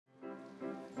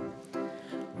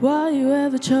Why you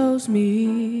ever chose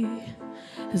me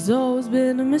has always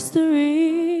been a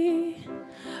mystery.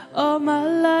 All my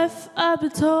life I've been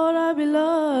told I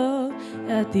belong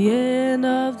at the end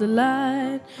of the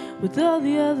line, with all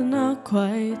the other not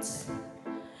quites,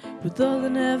 with all that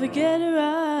never get it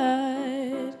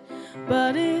right.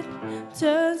 But it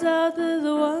turns out they're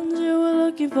the ones you were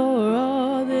looking for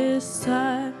all this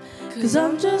time. 'Cause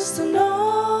I'm just a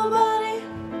nobody,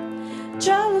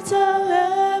 trying to tell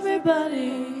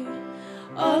everybody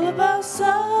all about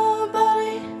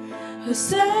somebody who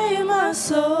saved my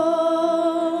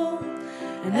soul.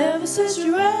 And ever since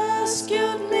you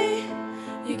rescued me,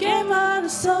 you gave mine a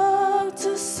song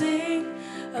to sing.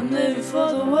 I'm living for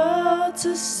the world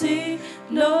to see,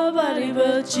 nobody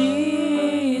but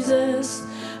Jesus.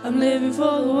 I'm living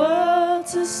for the world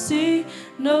to see,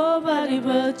 nobody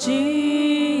but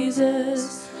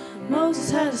Jesus. Moses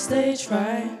had a stage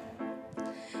fright,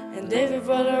 and David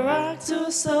brought a rock to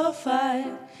a sword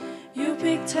fight. You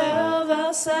picked 12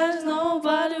 outsiders,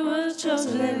 nobody was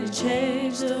chosen, and you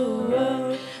changed the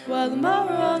world. While the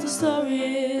moral of the story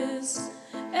is,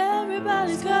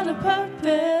 everybody's got a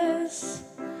purpose.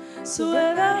 So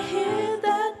when I hear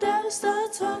that devil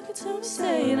start talking to me,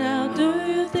 saying, how do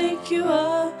you think you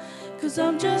are? 'Cause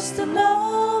I'm just a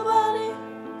nobody,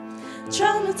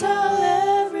 trying to tell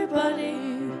everybody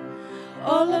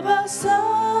all about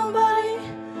somebody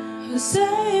who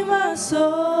saved my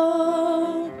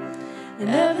soul. And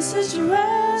ever since you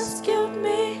rescued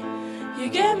me, you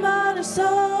gave mine a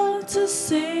song to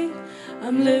sing.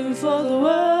 I'm living for the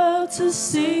world to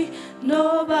see,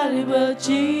 nobody but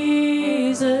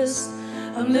Jesus.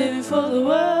 I'm living for the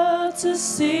world to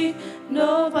see,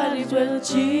 nobody but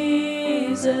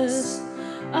Jesus.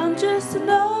 I'm just a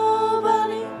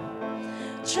nobody,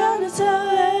 trying to tell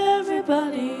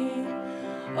everybody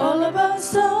all about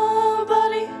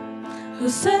somebody who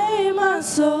saved my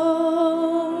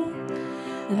soul.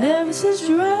 And ever since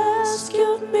you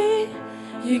rescued me,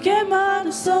 you gave mine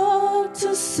a song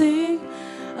to sing.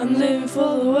 I'm living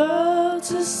for the world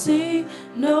to see,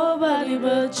 nobody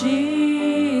but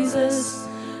Jesus.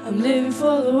 I'm living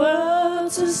for the world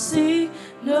to see,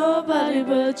 nobody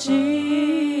but Jesus.